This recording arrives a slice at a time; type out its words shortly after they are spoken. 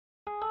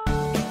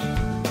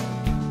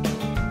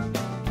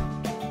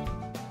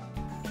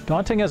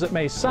Daunting as it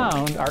may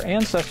sound, our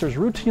ancestors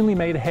routinely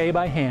made hay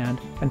by hand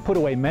and put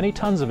away many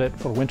tons of it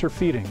for winter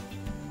feeding.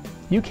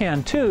 You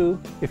can too,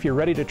 if you're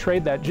ready to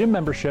trade that gym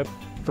membership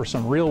for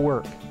some real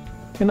work.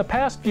 In the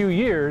past few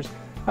years,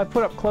 I've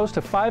put up close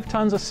to 5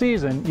 tons a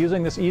season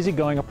using this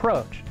easygoing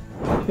approach.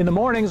 In the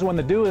mornings when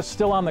the dew is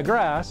still on the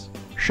grass,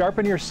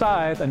 sharpen your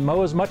scythe and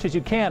mow as much as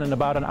you can in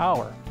about an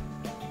hour.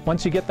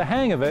 Once you get the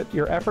hang of it,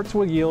 your efforts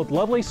will yield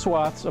lovely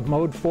swaths of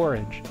mowed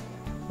forage.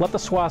 Let the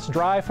swaths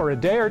dry for a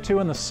day or two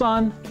in the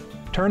sun.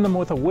 Turn them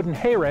with a wooden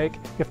hay rake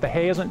if the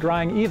hay isn't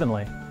drying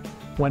evenly.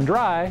 When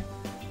dry,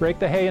 rake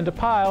the hay into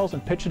piles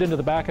and pitch it into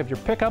the back of your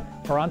pickup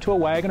or onto a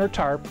wagon or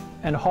tarp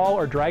and haul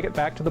or drag it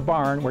back to the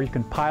barn where you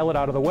can pile it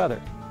out of the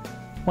weather.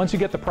 Once you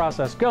get the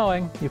process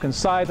going, you can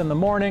scythe in the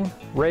morning,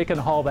 rake and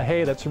haul the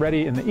hay that's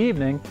ready in the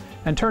evening,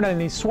 and turn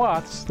any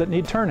swaths that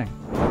need turning.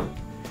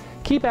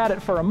 Keep at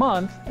it for a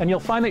month and you'll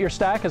find that your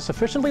stack is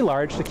sufficiently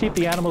large to keep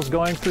the animals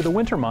going through the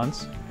winter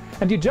months,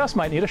 and you just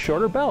might need a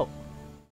shorter belt.